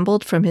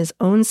assembled from his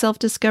own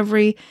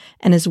self-discovery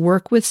and his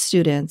work with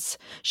students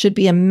should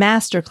be a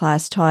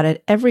masterclass taught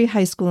at every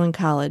high school and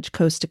college,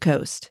 coast to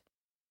coast.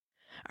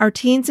 Our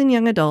teens and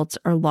young adults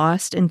are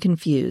lost and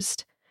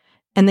confused,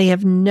 and they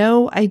have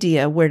no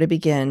idea where to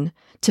begin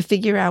to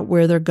figure out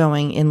where they're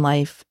going in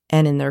life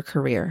and in their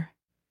career.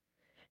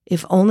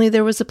 If only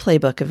there was a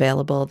playbook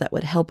available that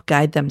would help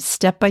guide them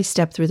step by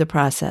step through the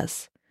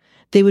process,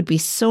 they would be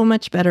so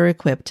much better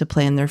equipped to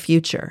plan their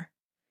future.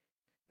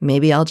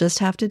 Maybe I'll just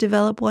have to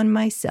develop one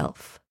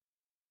myself.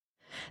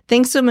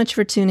 Thanks so much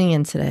for tuning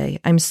in today.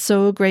 I'm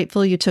so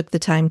grateful you took the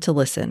time to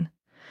listen.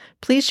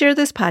 Please share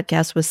this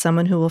podcast with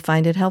someone who will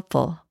find it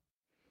helpful.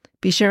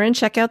 Be sure and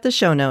check out the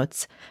show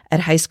notes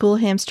at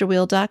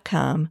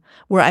highschoolhamsterwheel.com,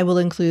 where I will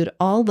include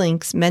all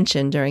links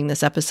mentioned during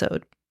this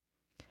episode.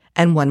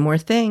 And one more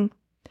thing.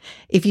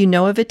 If you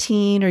know of a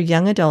teen or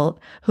young adult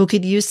who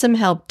could use some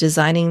help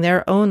designing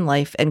their own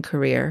life and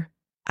career,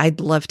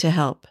 I'd love to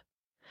help.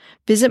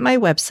 Visit my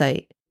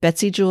website,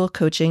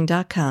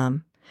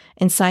 betsyjewelcoaching.com,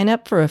 and sign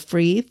up for a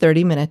free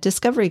 30-minute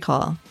discovery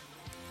call.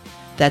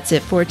 That's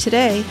it for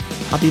today.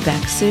 I'll be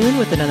back soon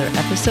with another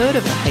episode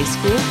of the High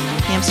School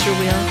Hamster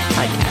Wheel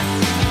Podcast.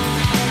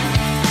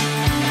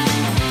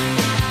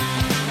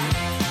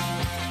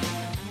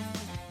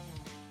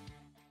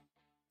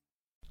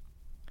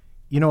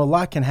 You know, a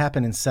lot can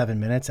happen in 7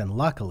 minutes, and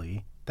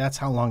luckily, that's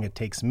how long it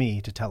takes me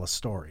to tell a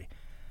story.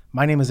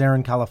 My name is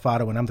Aaron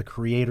Califato, and I'm the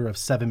creator of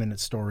 7-Minute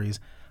Stories.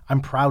 I'm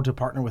proud to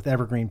partner with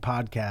Evergreen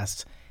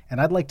Podcasts, and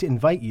I'd like to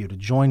invite you to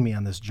join me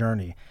on this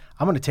journey.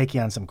 I'm going to take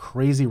you on some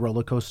crazy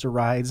roller coaster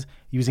rides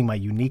using my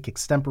unique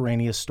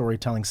extemporaneous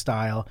storytelling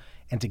style,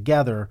 and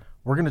together,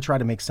 we're going to try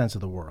to make sense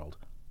of the world,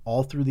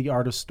 all through the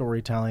art of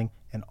storytelling,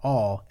 and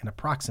all in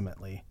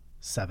approximately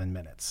 7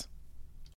 minutes.